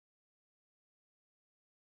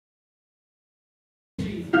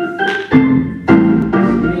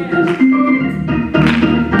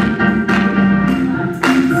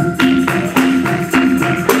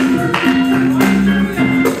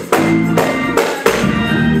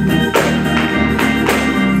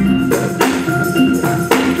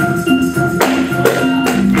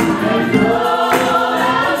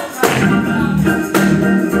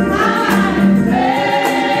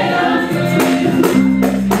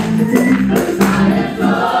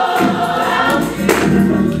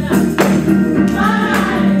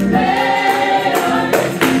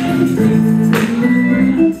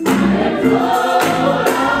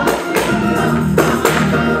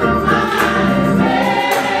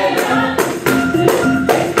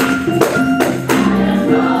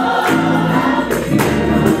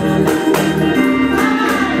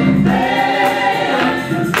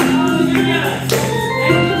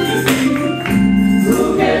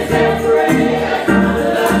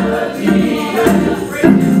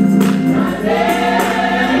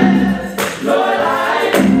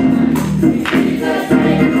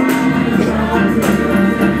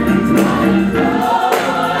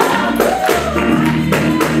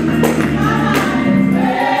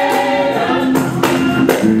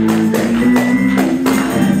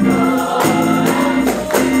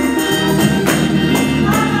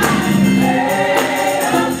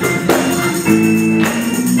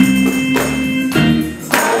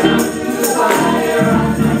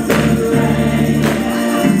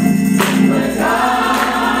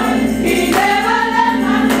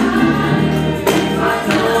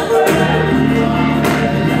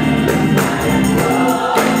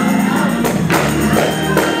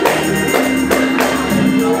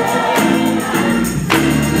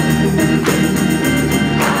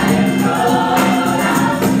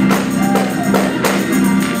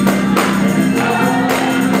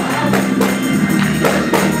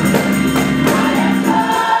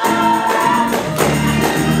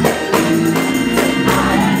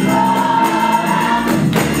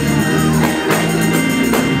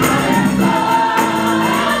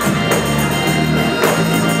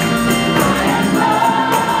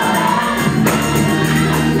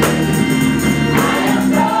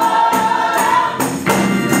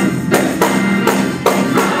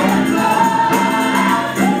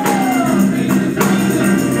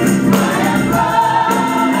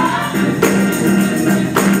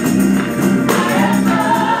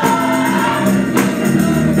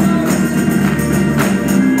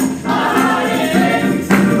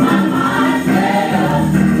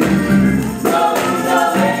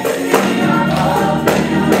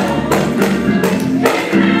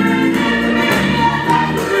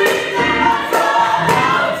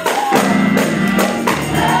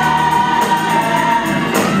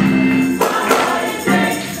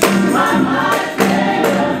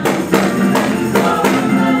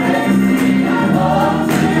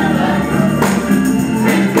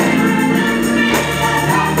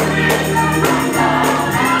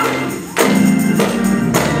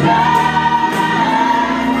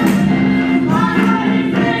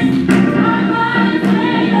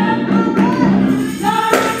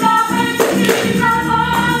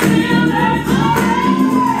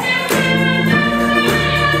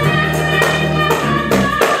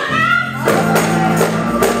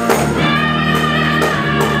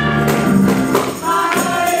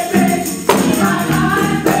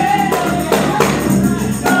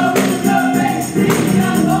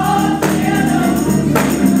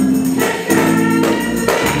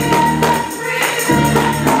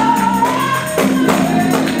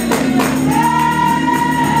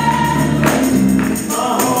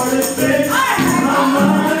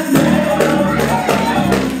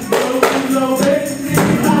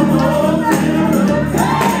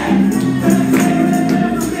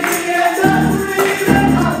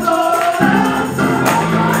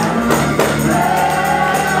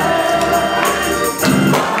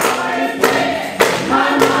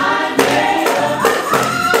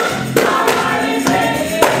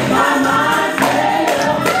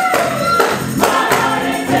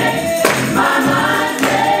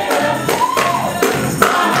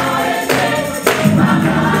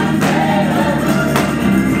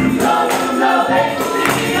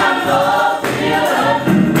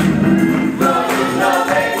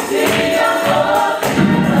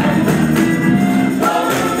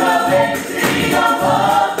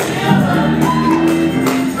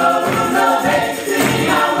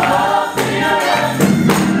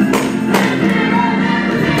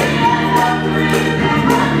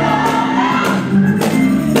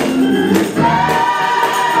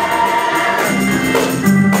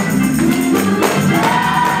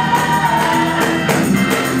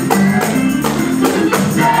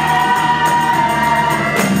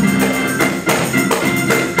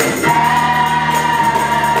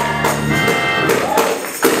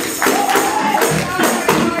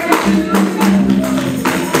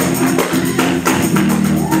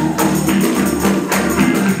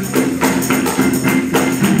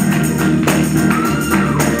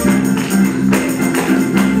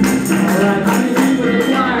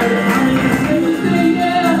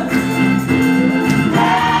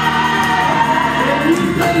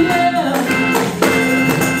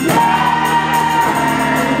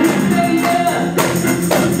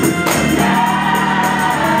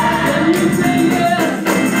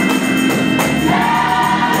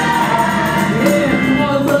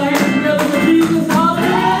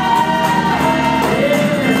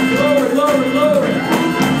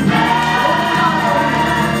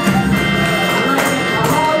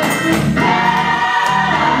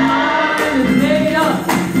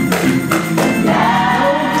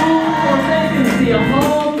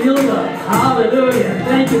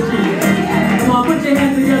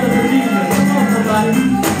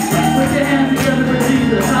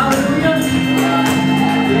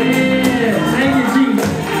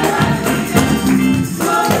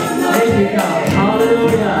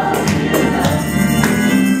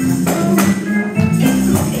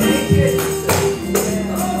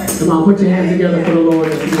Put your hands together for the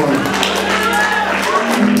Lord this morning.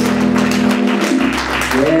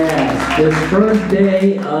 Yes, this first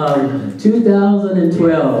day of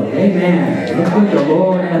 2012. Amen. Look what the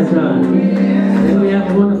Lord has done. Didn't we have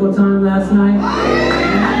a wonderful time last night?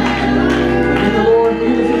 Did the Lord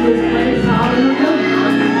lead us in this place? Hallelujah.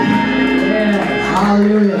 Yes,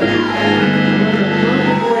 hallelujah. It was a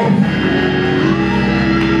perfect way.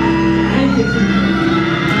 Thank you, Jesus.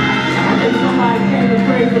 I think somebody came to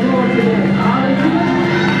praise the Lord today. Hallelujah.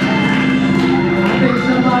 I think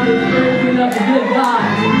somebody is praising up to give God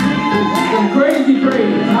some crazy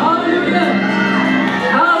praise. Hallelujah.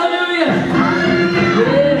 Hallelujah.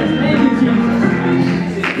 Yes, thank you,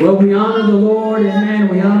 Jesus. Well, we honor the Lord, amen.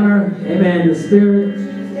 We honor, amen, the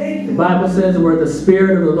Spirit. The Bible says where the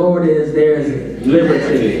Spirit of the Lord is, there is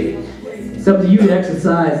liberty. It's up to you to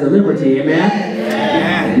exercise the liberty, amen.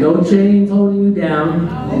 No chains holding you down.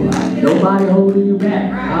 Nobody holding you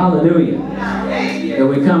back. Hallelujah. And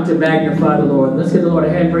we come to magnify the Lord. Let's give the Lord a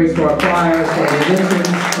hand praise for our choirs, for our musicians.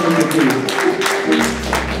 Thank you, Jesus.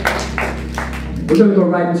 We're going to go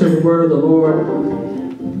right into the word of the Lord.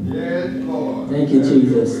 Thank you,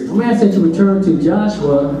 Jesus. I'm going to ask that you return to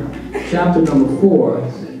Joshua chapter number 4.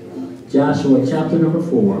 Joshua chapter number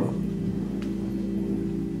 4.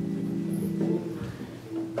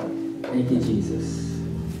 Thank you, Jesus.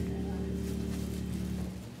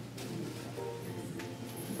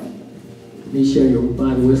 Please share your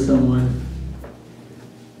Bible with someone.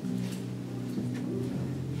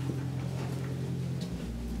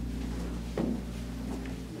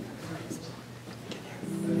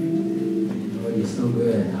 Lord, you're so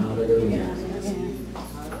good. Hallelujah.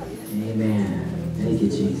 Amen. Thank you,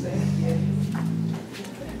 Jesus.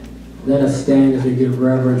 Let us stand as we give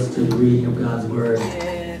reverence to the reading of God's word.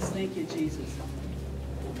 Yes, thank you, Jesus.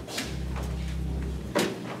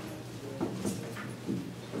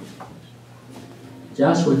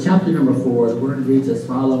 Joshua chapter number 4, the word reads as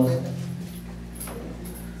follows.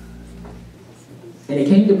 And it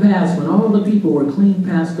came to pass, when all the people were clean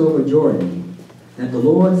passed over Jordan, that the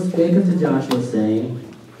Lord spake unto Joshua, saying,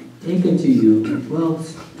 Take unto you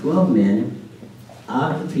 12 men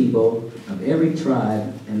out of the people of every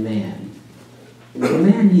tribe and man. And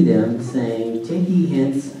command ye them, saying, Take ye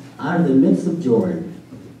hence out of the midst of Jordan,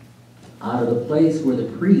 out of the place where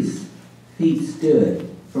the priest's feet stood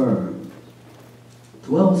firm,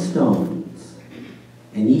 12 stones,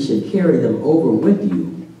 and ye shall carry them over with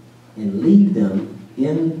you, and leave them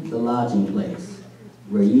in the lodging place,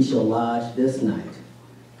 where ye shall lodge this night.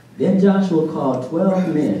 Then Joshua called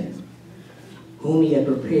 12 men, whom he had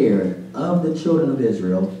prepared of the children of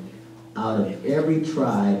Israel, out of every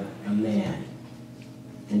tribe a man.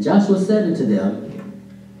 And Joshua said unto them,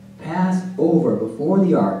 Pass over before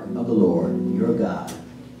the ark of the Lord your God,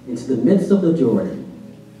 into the midst of the Jordan,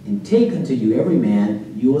 and take unto you every man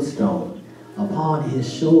a stone upon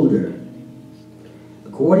his shoulder,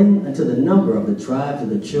 according unto the number of the tribes of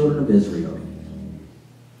the children of Israel,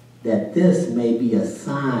 that this may be a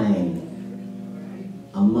sign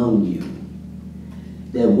among you,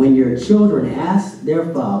 that when your children ask their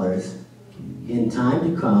fathers in time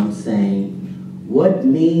to come, saying, What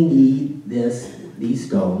mean ye these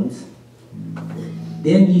stones?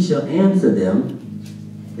 Then ye shall answer them,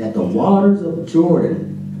 that the waters of Jordan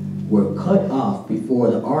were cut off before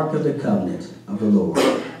the ark of the covenant of the Lord,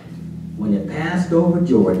 when it passed over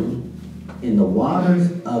Jordan, and the waters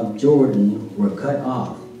of Jordan were cut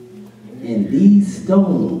off. And these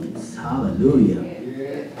stones, hallelujah,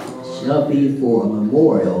 shall be for a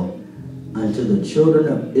memorial unto the children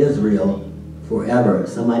of Israel forever.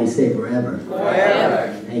 Somebody say forever.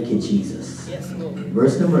 Forever. Thank you, Jesus. Yes, Lord.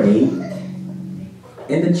 Verse number 8.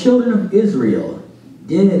 And the children of Israel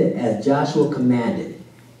did as Joshua commanded,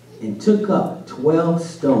 and took up 12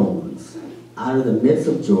 stones out of the midst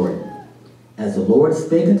of Jordan, as the Lord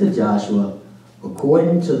spake unto Joshua,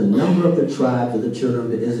 according to the number of the tribes of the children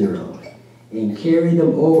of Israel, and carried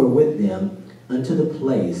them over with them unto the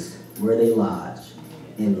place where they lodged,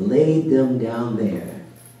 and laid them down there.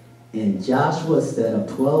 And Joshua set up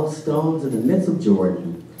 12 stones in the midst of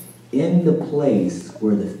Jordan, in the place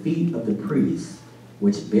where the feet of the priests,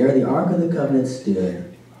 which bear the ark of the covenant,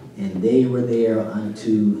 stood, and they were there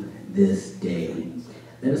unto this day.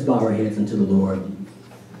 Let us bow our heads unto the Lord.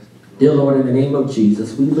 Dear Lord, in the name of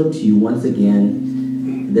Jesus, we look to you once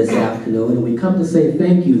again this afternoon, and we come to say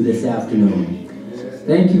thank you this afternoon.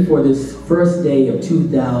 Thank you for this first day of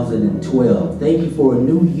 2012. Thank you for a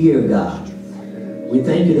new year, God. We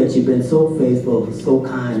thank you that you've been so faithful, so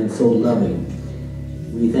kind, and so loving.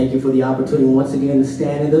 We thank you for the opportunity once again to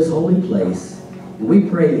stand in this holy place. And we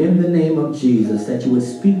pray in the name of Jesus that you would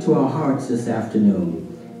speak to our hearts this afternoon.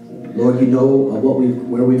 Lord, you know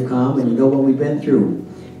where we've come, and you know what we've been through.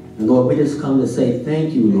 And Lord, we just come to say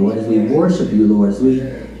thank you, Lord, as we worship you, Lord, as we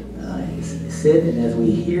sit and as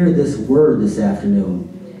we hear this word this afternoon.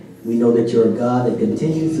 We know that you're a God that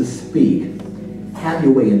continues to speak. Have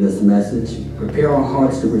your way in this message. Prepare our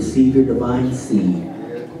hearts to receive your divine seed.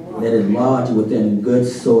 Let it lodge within good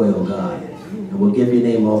soil, God. And we'll give your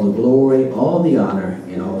name all the glory, all the honor,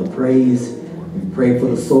 and all the praise. We pray for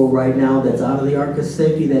the soul right now that's out of the ark of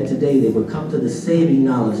safety, that today they will come to the saving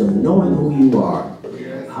knowledge of knowing who you are.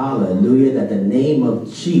 Hallelujah, that the name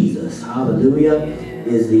of Jesus, hallelujah,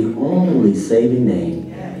 is the only saving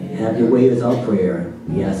name. Have your way is our prayer.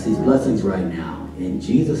 We ask these blessings right now. In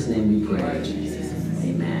Jesus' name we pray.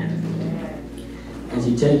 Amen. As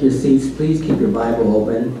you take your seats, please keep your Bible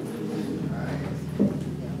open.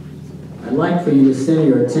 I'd like for you to center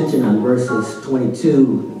your attention on verses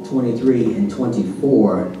 22, 23, and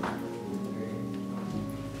 24.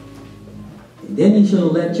 And then you shall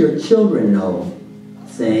let your children know,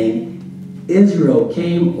 saying, Israel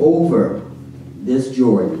came over this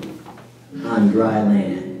Jordan on dry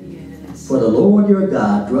land. For the Lord your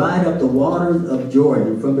God dried up the waters of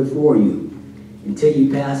Jordan from before you, until you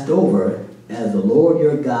passed over, as the Lord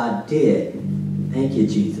your God did, thank you,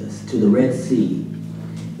 Jesus, to the Red Sea,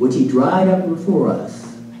 which he dried up before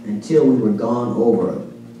us, until we were gone over,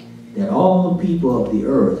 that all the people of the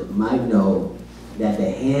earth might know that the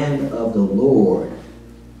hand of the Lord,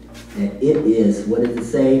 that it is, what does it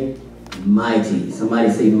say? Mighty. Somebody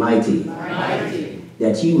say mighty. Mighty.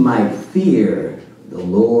 That ye might fear the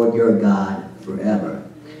Lord your God forever.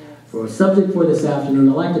 For a subject for this afternoon,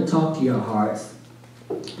 I'd like to talk to your hearts.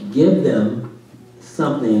 Give them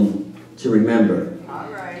something to remember. All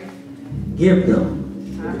right. Give them.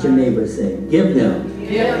 Look at your neighbor, say, give them.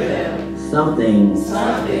 Give them Something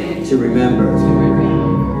to remember.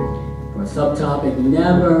 For a subtopic,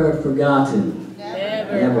 never forgotten.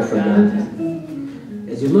 Never forgotten.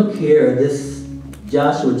 As you look here, this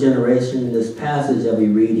Joshua generation, this passage that we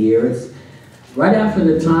read here, it's right after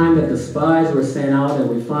the time that the spies were sent out, and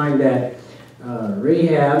we find that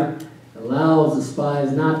Rahab allows the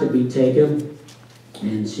spies not to be taken,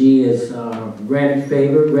 and she is granted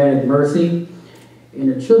favor, granted mercy. And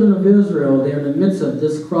the children of Israel, they're in the midst of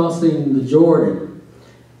just crossing the Jordan.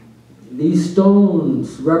 These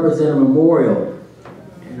stones represent a memorial.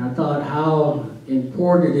 And I thought how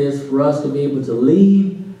important it is for us to be able to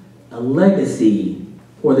leave a legacy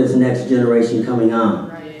for this next generation coming on.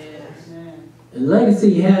 And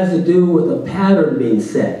legacy has to do with a pattern being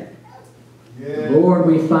set. Lord,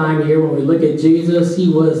 we find here when we look at Jesus, he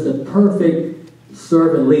was the perfect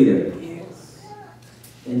servant leader.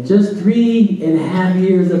 In just 3.5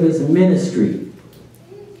 years of his ministry,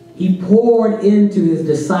 he poured into his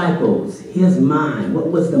disciples his mind.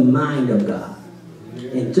 What was the mind of God?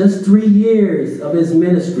 In just 3 years of his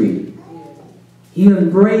ministry, he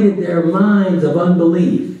upbraided their minds of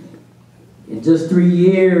unbelief. In just 3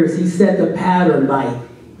 years, he set the pattern by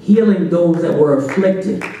healing those that were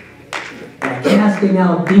afflicted, by casting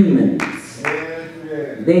out demons.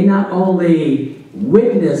 They not only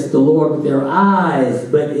witnessed the Lord with their eyes,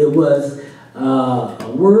 but it was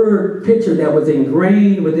a word picture that was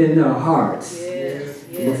ingrained within their hearts.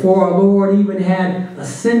 Before our Lord even had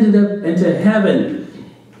ascended up into heaven,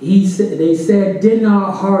 they said, didn't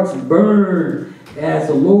our hearts burn as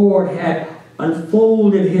the Lord had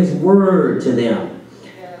unfolded his word to them?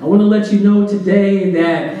 I want to let you know today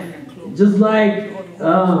that just like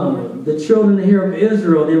the children here of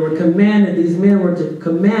Israel, they were commanded, these men were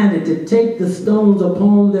commanded to take the stones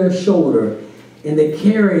upon their shoulder and to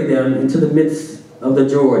carry them into the midst of the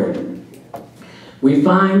Jordan. We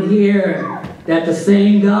find here that the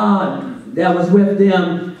same God that was with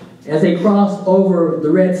them as they crossed over the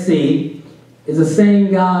Red Sea is the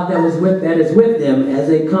same God that is with them as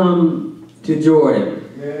they come to Jordan.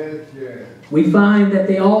 Yes, yes. We find that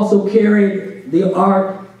they also carried the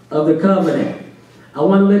Ark of the Covenant. I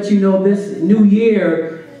want to let you know this new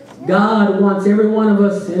year, God wants every one of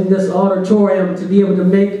us in this auditorium to be able to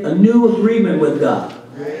make a new agreement with God.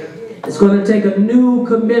 It's going to take a new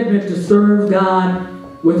commitment to serve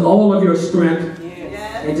God with all of your strength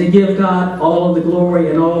and to give God all of the glory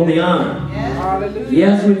and all the honor.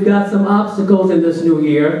 Yes, we've got some obstacles in this new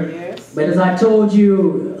year, but as I told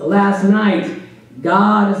you last night,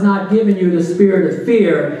 God has not given you the spirit of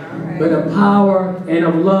fear, but of power and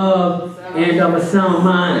of love and of a sound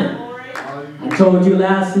mind. I told you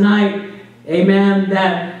last night, amen,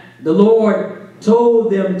 that the Lord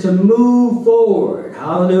told them to move forward.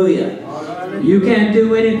 Hallelujah. You can't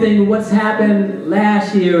do anything what's happened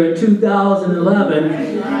last year in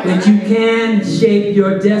 2011, but you can shape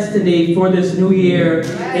your destiny for this new year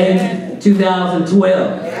in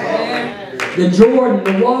 2012. The Jordan,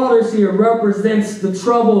 the waters here represents the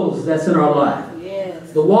troubles that's in our life.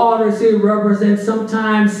 The waters here represent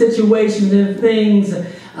sometimes situations and things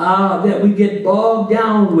that we get bogged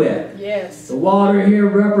down with. The water here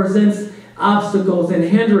represents obstacles and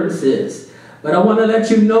hindrances. But I want to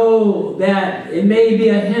let you know that it may be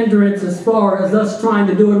a hindrance as far as us trying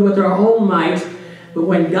to do it with our own might. But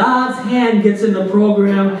when God's hand gets in the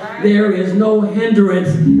program, there is no hindrance,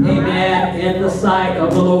 amen, in the sight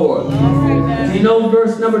of the Lord. If you know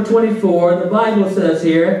verse number 24, the Bible says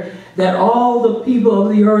here, that all the people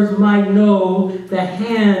of the earth might know the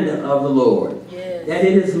hand of the Lord. That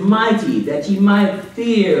it is mighty, that ye might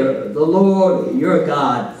fear the Lord your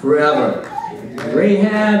God forever.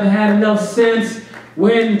 Rahab had enough sense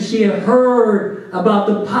when she had heard about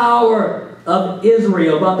the power of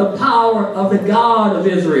Israel, about the power of the God of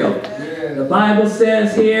Israel. The Bible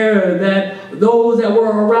says here that those that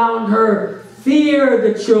were around her feared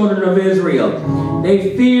the children of Israel.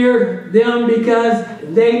 They feared them because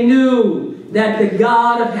they knew that the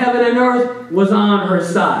God of heaven and earth was on her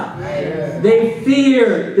side. They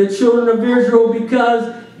feared the children of Israel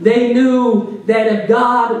because they knew that if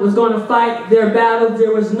God was going to fight their battles,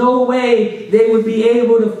 there was no way they would be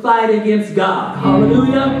able to fight against God.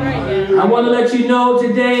 Hallelujah. I want to let you know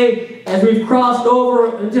today, as we've crossed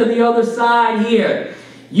over into the other side here,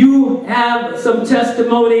 you have some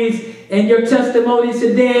testimonies, and your testimonies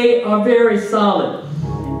today are very solid.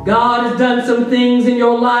 God has done some things in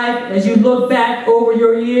your life as you look back over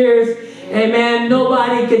your years. Amen.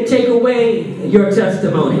 Nobody can take away your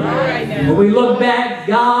testimony. When we look back,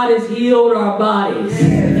 God has healed our bodies.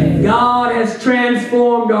 God has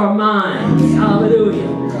transformed our minds.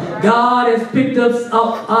 Hallelujah. God has picked us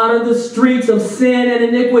up out of the streets of sin and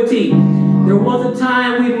iniquity. There was a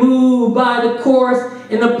time we moved by the course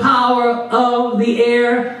and the power of the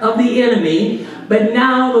air of the enemy. But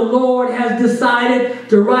now the Lord has decided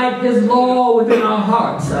to write His law within our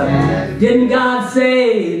hearts. Didn't God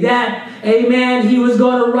say that, amen, He was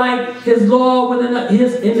going to write His law within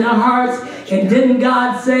in our hearts? And didn't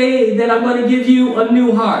God say that I'm going to give you a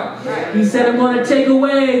new heart? He said, I'm going to take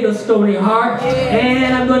away the stony heart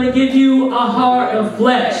and I'm going to give you a heart of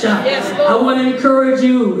flesh. I want to encourage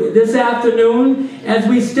you this afternoon as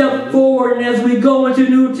we step forward and as we go into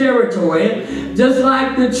new territory. Just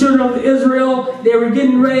like the children of Israel, they were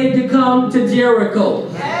getting ready to come to Jericho.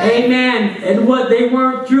 Amen. And what they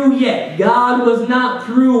weren't through yet. God was not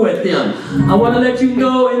through with them. I want to let you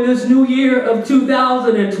know in this new year of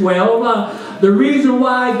 2012, the reason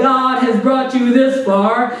why God has brought you this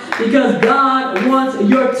far, because God wants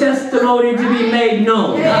your testimony to be made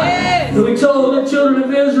known. So we told the children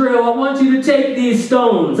of Israel, I want you to take these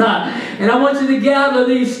stones, and I want you to gather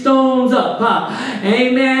these stones up.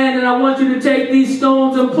 Amen. And I want you to take these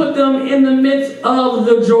stones and put them in the midst of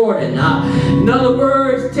the Jordan. In other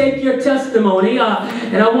words, take your testimony,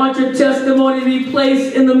 and I want your testimony to be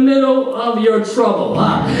placed in the middle of your trouble.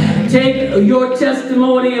 Take your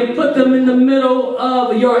testimony and put them in the middle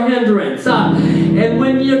of your hindrance. And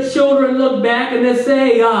when your children look back and they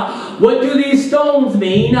say, What do these stones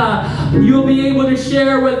mean? You'll be able to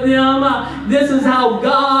share with them. This is how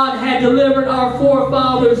God had delivered our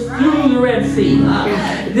forefathers through the Red Sea.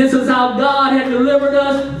 This is how God had delivered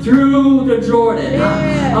us through the Jordan.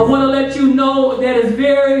 I want to let you know that it's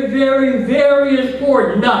very, very, very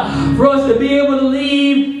important for us to be able to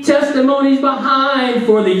leave testimonies behind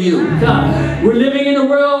for the youth. We're living in a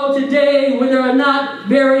world today where there are not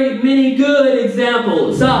very many good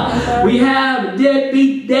examples. We have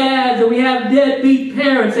deadbeat dads and we have deadbeat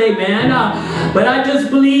parents, amen. But I just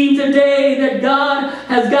believe today that God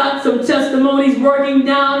has got some testimonies working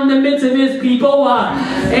down in the midst of His people.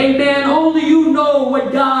 Amen. Only you know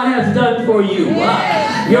what God has done for you.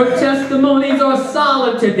 Your testimonies are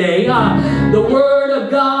solid today. The Word of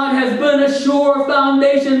God has been a sure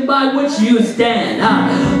foundation by which you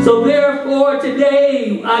stand. So therefore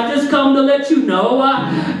today, I just come to let you know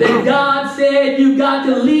that God said you got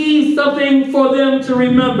to leave something for them to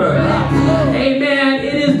remember. Amen.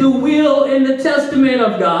 It is the will in the testament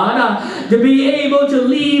of God to be able to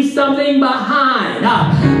leave something behind.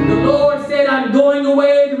 The Lord said, I'm going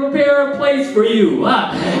away to prepare a place for you.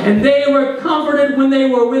 And they were comforted when they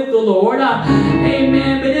were with the Lord.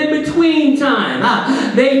 Amen. But in between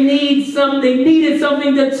time, they needed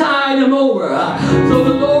something to tide them over. So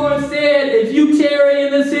the Lord said, if you tarry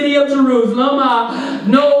in the city of Jerusalem,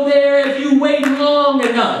 know there if you wait long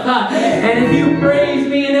enough, and if you praise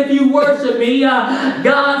me and if you worship me,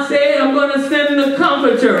 God said, I'm going to send the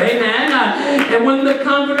Comforter. Amen. And when the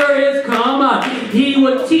Comforter is come, He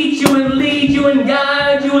will teach you and lead you and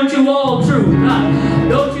guide you into all truth.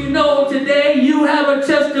 Don't you know today you have a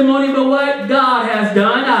testimony about what God has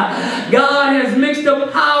done? God has mixed the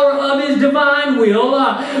power of His divine will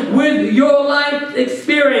with your life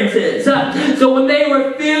experiences. So when they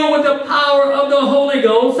were filled with the power of the Holy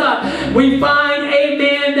Ghost, we find,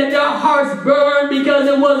 amen, that their hearts burned because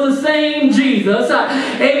it was the same Jesus,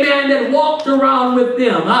 amen, that walked around with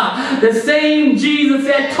them. The same Jesus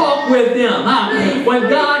that talked with them. When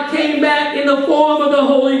God came back in the form of the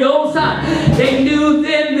Holy Ghost, they knew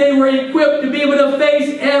then they were equipped to be able to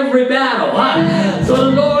face every battle. So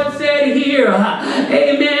the Lord said here,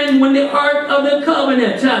 amen, when the Ark of the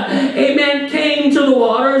Covenant, amen, came to the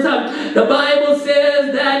waters, the Bible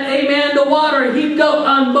says that, amen, the water heaped up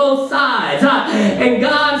on both sides. And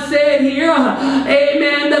God said here,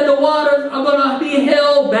 amen, that the waters are going to be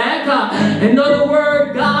held back. In other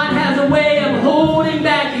words, God has a way of holding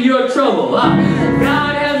back your trouble.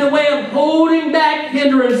 God has a way of holding back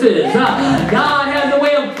hindrances. God has a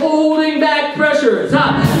way of holding back pressures.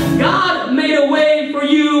 God made a way for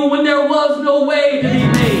you when there was no way to be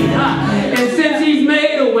made. And since He's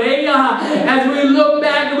made a way, as we look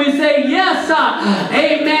back and we say, yes,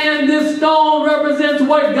 amen, this stone represents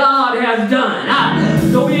what God has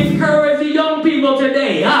done. So we encourage the young people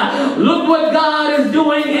today. Look what God is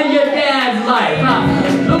doing in your dad's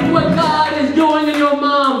life. Look what God is doing in your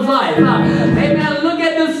mom's life. Amen. Look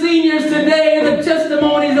at the seniors today, the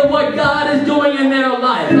testimonies of what God is doing in their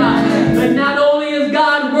life. But not only is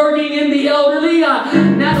God working in the elderly,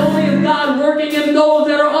 not only is God working in those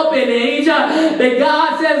that are up in age, but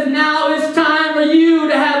God says now it's time for you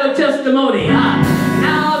to have a testimony.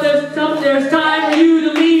 Now there's time for you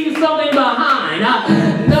to leave something behind.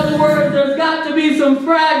 In other words, there's got to be some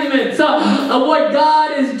fragments of what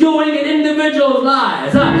God is doing in individuals'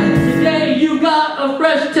 lives. Today you got a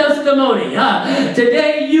fresh testimony.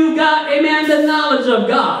 Today you got, amen, the knowledge of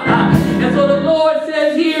God. And so the Lord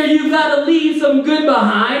says here, you got to leave some good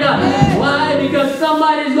behind. Why? Because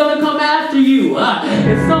somebody's going to come after you.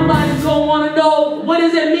 And somebody's going to want to know, what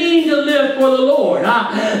does it mean to live for the Lord?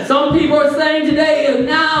 Some people are saying today,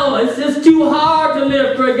 now it's just too hard to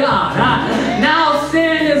live for God. Now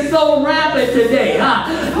sin is so rampant today.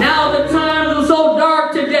 Now the times are so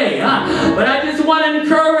dark today. But I just want to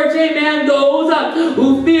encourage, amen, those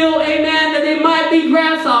who feel, amen, that they might be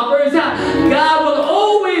grasshoppers. God will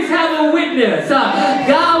always have a witness.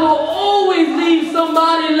 God will always leave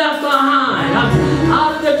somebody left behind.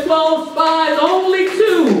 Out of the 12 spies, only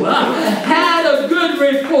 2 had a good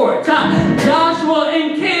report. Joshua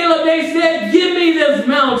and Caleb, they said, give me this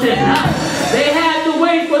mountain. They had to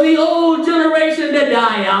wait for the old generation to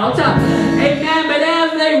die out. Amen. But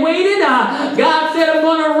as they waited, God said, I'm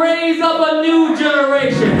going to raise up a new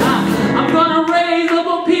generation. I'm going to raise up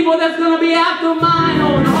a people that's going to be after mine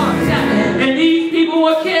own heart. And these people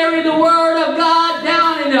will carry the word of God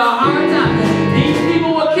down in their heart. These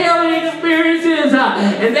people will carry experiences,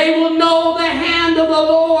 and they will know the hand of the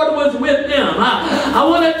Lord was with them. I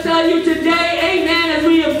want to tell you today, amen, as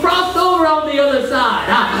we have crossed over on the other side,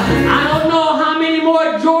 I don't know how many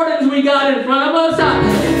more Jordans we got in front of us,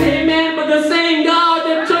 amen, but the same God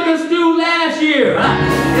that took us through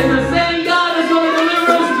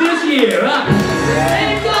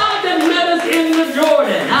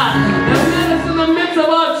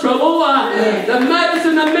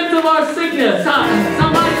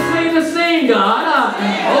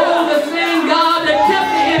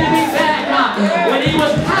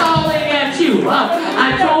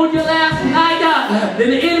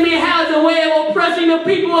the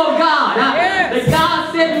people of God. That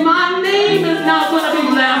God said, my name is not going to be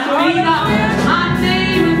blasphemed. My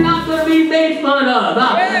name is not going to be made fun of.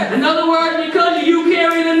 In other words, because you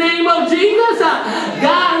carry the name of Jesus,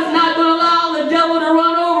 God is not going to allow the devil to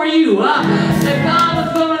run over you. That God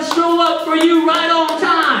is going to show up for you right on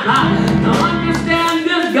time. Now understand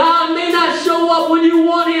this, God may not show up when you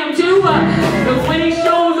want him to, but when he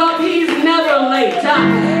shows up, he's never late.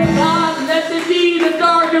 God lets it be the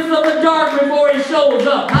darkest of the dark before he shows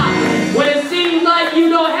up. When it seems like you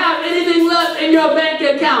don't have anything left in your bank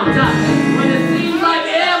account, when it seems like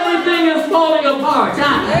everything is falling apart,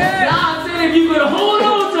 God said, if you could hold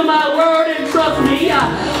on to my word and trust me,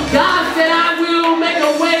 God said, I will make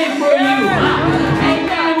a way for you.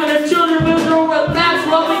 Amen. When the children of Israel were backs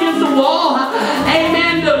rubbed against the wall,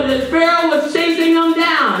 amen, the Pharaoh was chasing them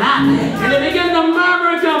down. And they began to murmur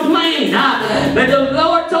and complain. But the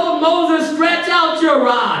Lord told Moses, stretch out your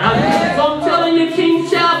rod. So I'm telling you, King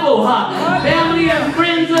Chapel, family and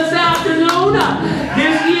friends this afternoon,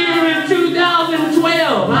 this year in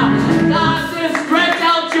 2012, God says, stretch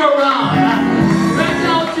out your rod. Stretch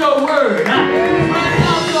out your word. Stretch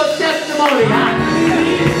out your testimony.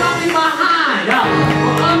 Leave something behind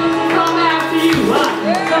for others to come after you.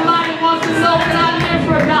 Somebody wants to know that I live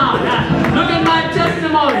for God. Look at my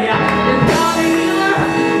testimony. Is God a healer?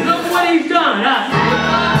 Look what he's done. If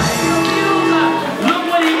God heals, look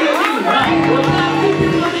what he can do. Will God keep you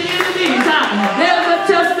from the enemies? There's a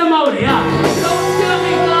testimony. Don't tell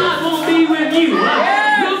me God won't be with you.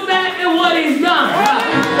 Look back at what he's done.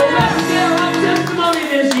 So let's share our testimony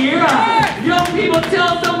this year. Young people,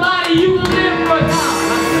 tell somebody you can live for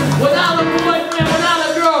God without a boyfriend, without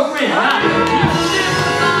a girlfriend. You can live for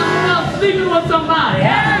God without sleeping with somebody.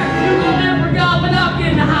 You can live for God without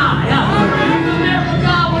getting high. You can live for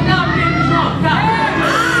God without getting drunk.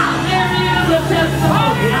 There is a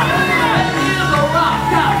testimony. There is a rock.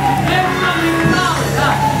 There's something solid.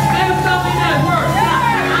 There's something that works.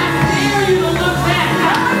 I dare you to look back.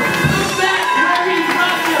 Look back where he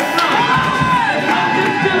brought you from. When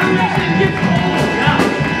this generation gets old,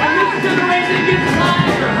 when this generation gets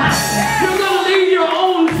wiser, you're going to leave your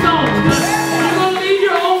own songs. You're going to leave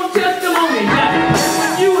your own testimonies.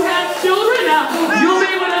 When you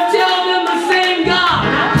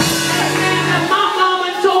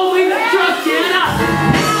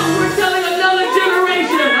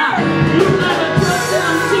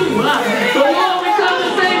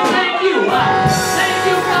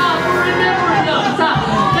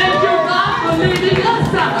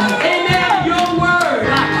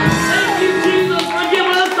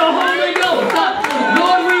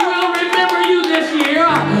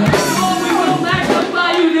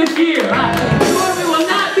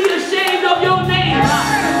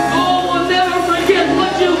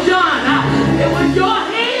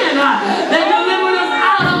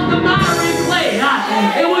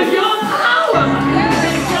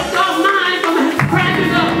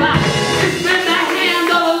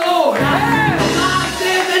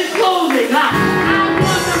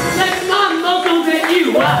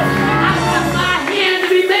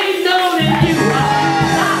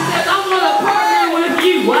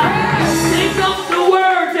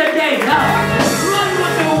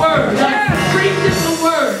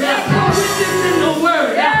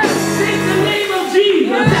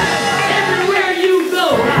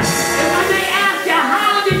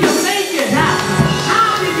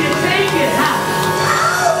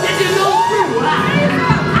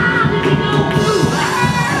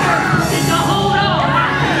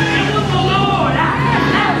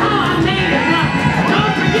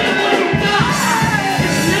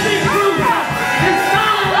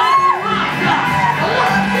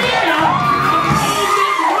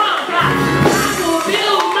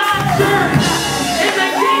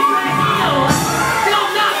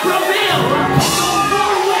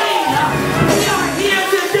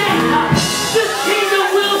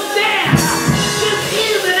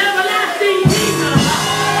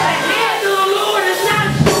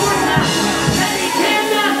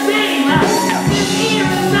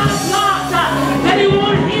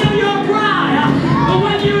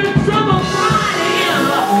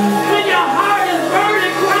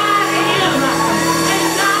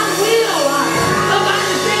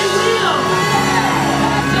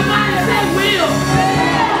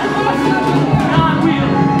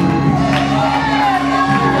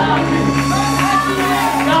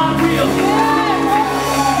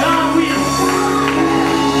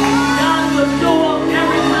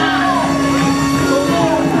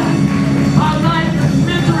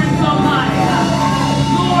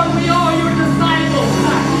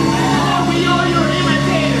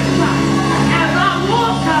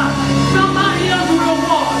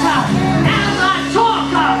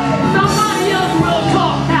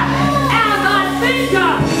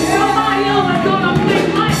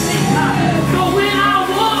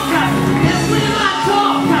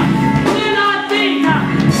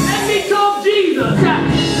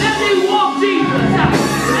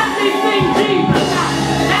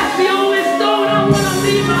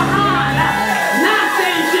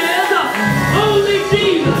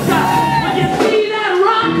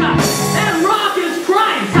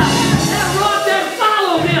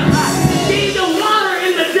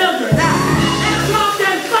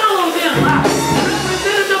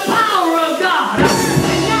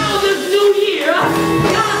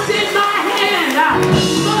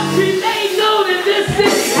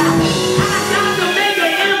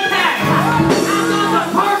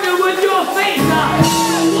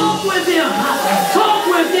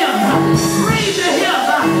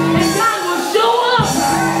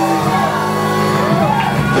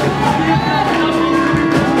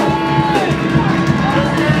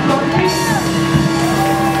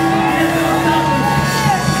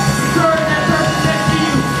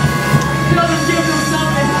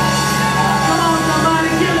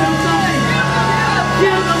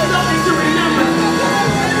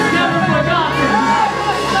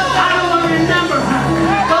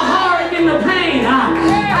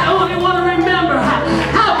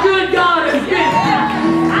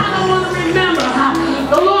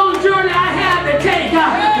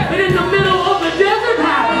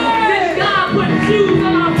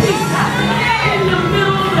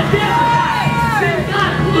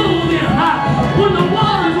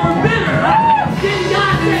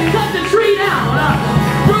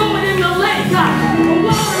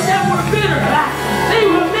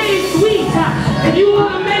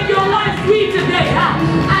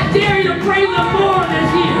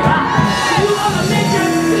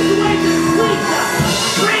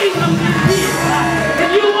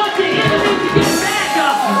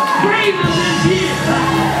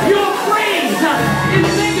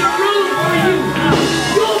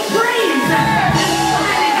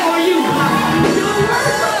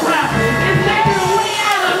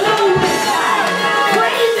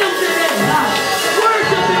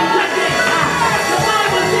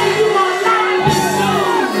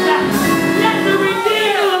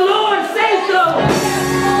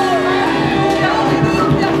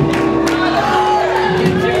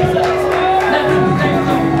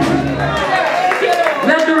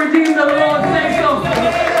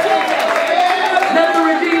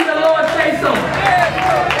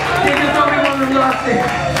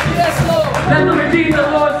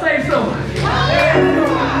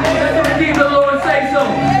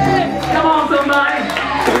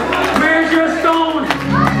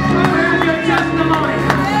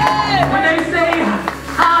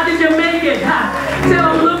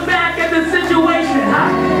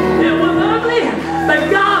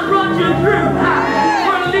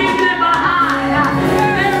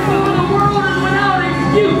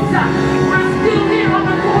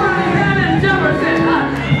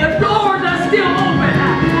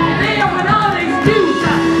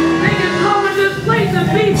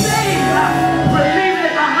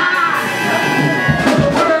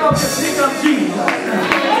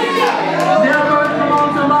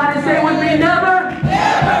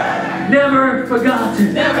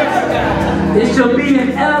It shall be an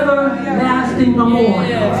everlasting memorial.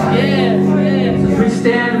 Yes. As we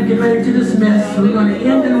stand and get ready to dismiss, we're going to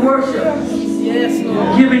end in worship. Yes,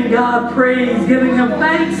 Lord. Giving God praise, giving Him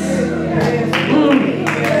thanks.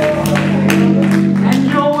 And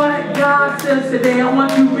you know what God says today? I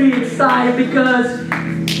want you to be excited because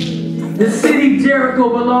the city Jericho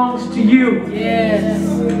belongs to you. Yes.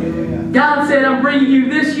 God said, I'm bringing you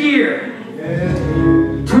this year.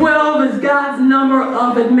 12 is God's number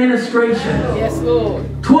of administration. Yes, Lord.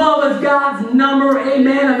 12 is God's number,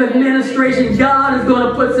 amen, of administration. God is going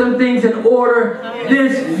to put some things in order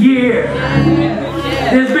this year.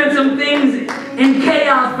 There's been some things in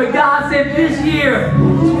chaos, but God said this year,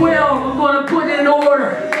 12 I'm going to put in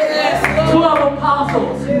order. 12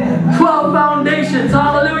 apostles, 12 foundations,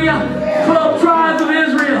 hallelujah, 12 tribes of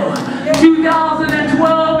Israel.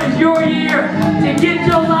 2012 is your year to get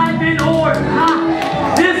your life in order.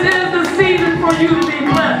 This is the season for you to be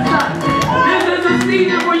blessed. This is the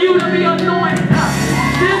season for you to be anointed.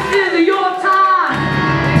 This is your time.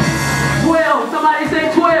 12. Somebody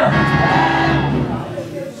say 12.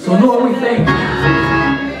 So Lord, we thank you.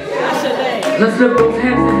 Let's lift those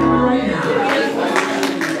hands to heaven right now.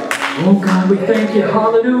 Oh God, we thank you.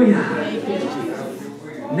 Hallelujah.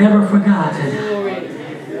 Never forgotten.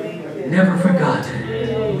 Never forgotten.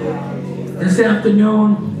 This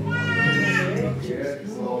afternoon,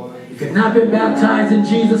 if you've not been baptized in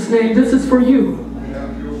Jesus' name, this is for you.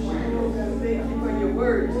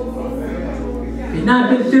 If you've not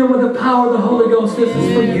been filled with the power of the Holy Ghost, this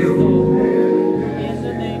is for you.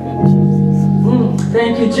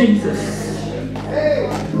 Thank you, Jesus.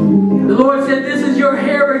 The Lord said this is your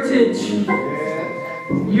heritage.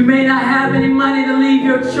 You may not have any money to leave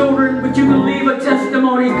your children, but you can leave a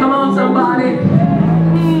testimony. Come on, somebody.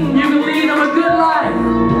 You can leave them a good life.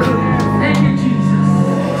 Thank you,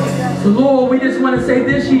 Jesus. So, Lord, we just want to say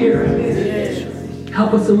this year,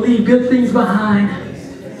 help us to leave good things behind,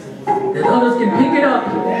 that others can pick it up.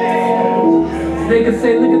 They can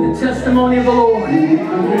say, look at the testimony of the Lord.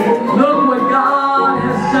 Look what God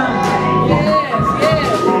has done.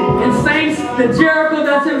 And saints, the Jericho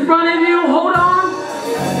that's in front of you, hold on.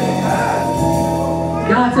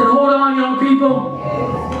 God said, hold on, young people.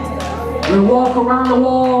 We'll walk around the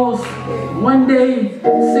walls one day, 6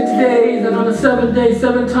 days, and on the 7th day,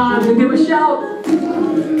 7 times, and give a shout.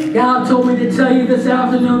 God told me to tell you this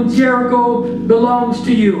afternoon, Jericho belongs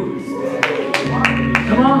to you.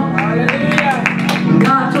 Come on. Hallelujah.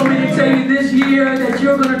 God told me to tell you this year that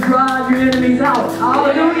you're going to drive your enemies out.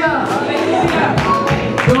 Hallelujah. Hallelujah.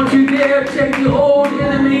 Don't you dare take the old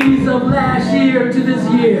enemies of last year to this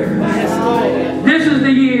year. This is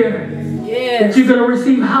the year that you're going to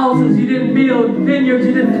receive houses you didn't build, vineyards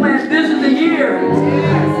you didn't plant. This is the year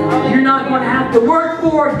you're not going to have to work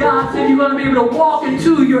for it. God said you're going to be able to walk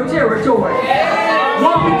into your territory.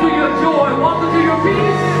 Walk into your joy. Walk into your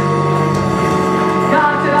peace.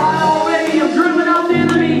 God said, I already have driven out the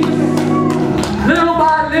enemies. Little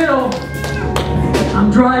by little, I'm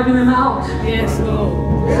driving them out. Yes, Lord.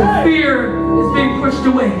 So fear is being pushed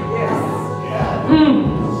away.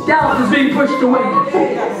 Doubt is being pushed away.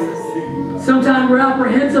 Sometimes we're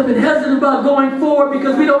apprehensive and hesitant about going forward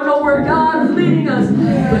because we don't know where God is leading us.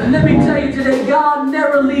 But let me tell you today, God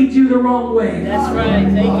never leads you the wrong way. That's right.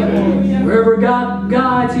 Thank you, Lord. Wherever God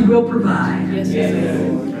guides, He will provide. Yes,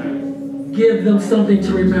 yes. Give them something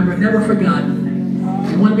to remember. Never forgotten.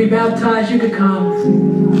 If you want to be baptized, you could come.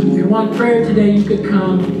 If you want prayer today, you could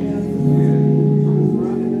come.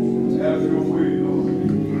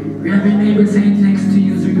 Grab your neighbor's hand next to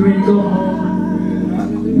you as you're ready to go home.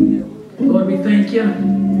 Lord, we thank you.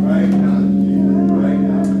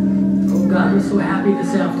 Oh God, we're so happy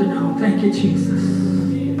this afternoon. Thank you, Jesus.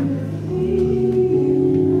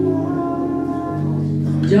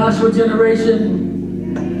 Joshua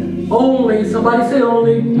generation, only, somebody say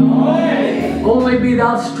only. Only be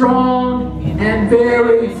thou strong and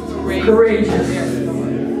very courageous.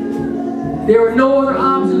 There are no other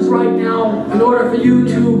options right now. In order for you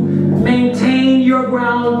to maintain your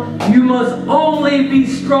ground, you must only be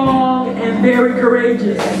strong and very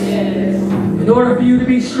courageous. In order for you to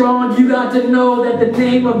be strong, you got to know that the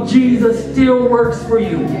name of Jesus still works for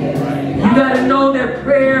you. You got to know that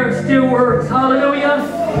prayer still works. Hallelujah.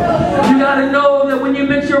 You got to know that when you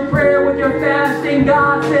mix your prayer with your fasting,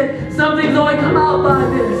 God said something's only come out by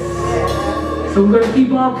this. So we're going to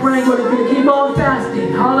keep on praying. We're going to keep on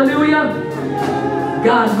fasting. Hallelujah.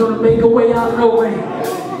 God's going to make a way out of no way.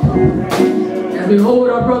 As we hold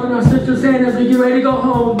our brother and our sister's hand as we get ready to go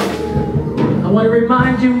home, I want to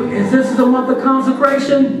remind you, as this is a month of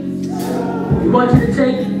consecration, we want you to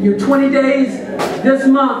take your 20 days this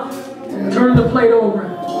month, turn the plate over.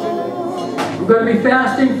 We're going to be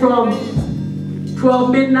fasting from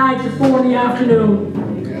 12 midnight to 4 in the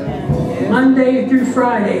afternoon. Monday through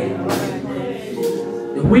Friday.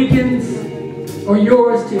 The weekends are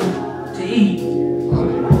yours to eat.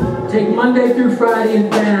 Take Monday through Friday and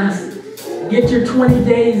fast. Get your 20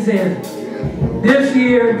 days in. This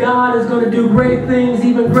year, God is going to do great things,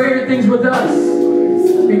 even greater things with us,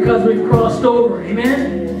 because we've crossed over.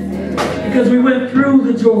 Amen? Because we went through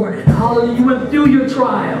the Jordan. Hallelujah. You went through your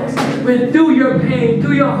trials, went through your pain,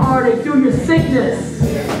 through your heartache, through your sickness.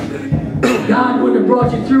 God wouldn't have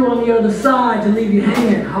brought you through on the other side to leave you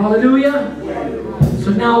hanging. Hallelujah.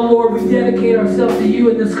 So now, Lord, we dedicate ourselves to you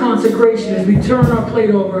in this consecration as we turn our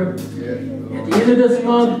plate over. At the end of this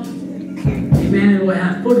month, amen, we'll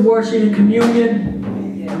have foot washing and communion,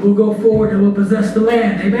 and we'll go forward and we'll possess the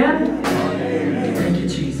land. Amen? Thank you,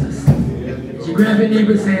 Jesus. As you grab your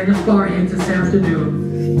neighbor's hand, let's bow our heads this afternoon.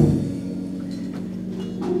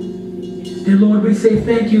 Dear Lord, we say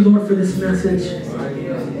thank you, Lord, for this message.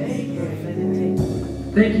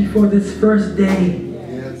 Thank you for this first day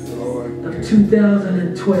of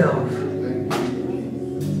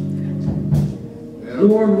 2012.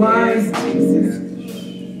 Lord, why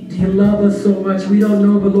do you love us so much? We don't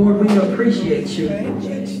know, but Lord, we appreciate you.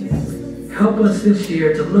 Help us this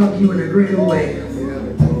year to love you in a greater way.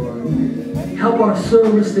 Help our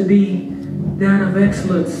service to be that of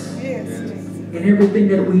excellence in everything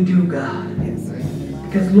that we do, God.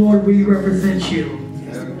 Because, Lord, we represent you.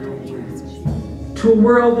 To a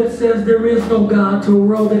world that says there is no God, to a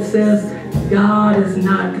world that says God is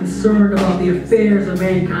not concerned about the affairs of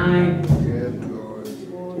mankind,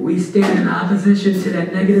 we stand in opposition to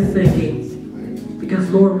that negative thinking. Because,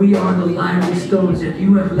 Lord, we are the lively stones that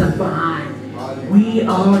you have left behind. We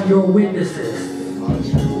are your witnesses.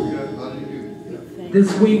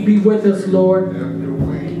 This week, be with us, Lord.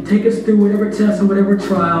 Take us through whatever test and whatever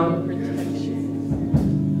trial.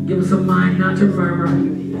 Give us a mind not to murmur.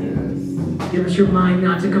 Give us your mind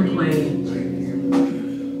not to complain.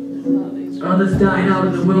 Others died out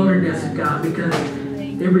in the wilderness, God, because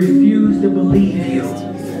they refused to believe you.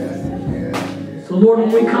 So, Lord,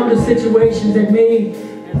 when we come to situations that may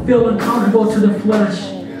feel uncomfortable to the flesh,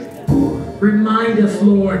 remind us,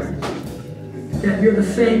 Lord, that you're the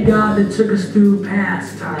same God that took us through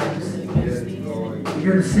past times.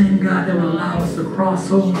 You're the same God that will allow us to cross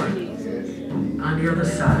over on the other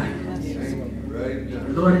side.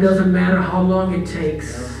 Lord, it doesn't matter how long it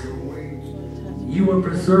takes. You will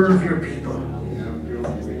preserve your people.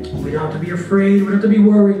 We don't have to be afraid. We don't have to be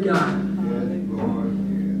worried, God.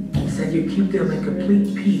 You said you keep them in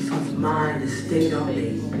complete peace whose mind is stayed on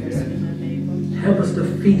thee. Help us to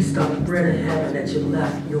feast on the bread of heaven that you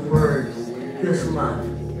left in your word this month.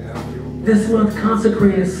 This month,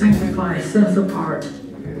 consecrate us, sanctify us, set us apart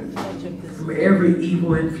from every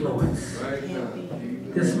evil influence.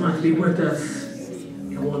 This month, be with us.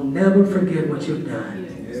 We'll never forget what you've done.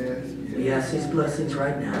 We ask these blessings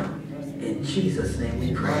right now. In Jesus' name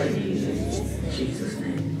we pray. In Jesus'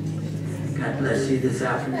 name. God bless you this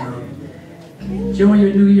afternoon. Enjoy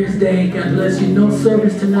your New Year's Day. God bless you. No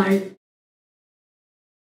service tonight.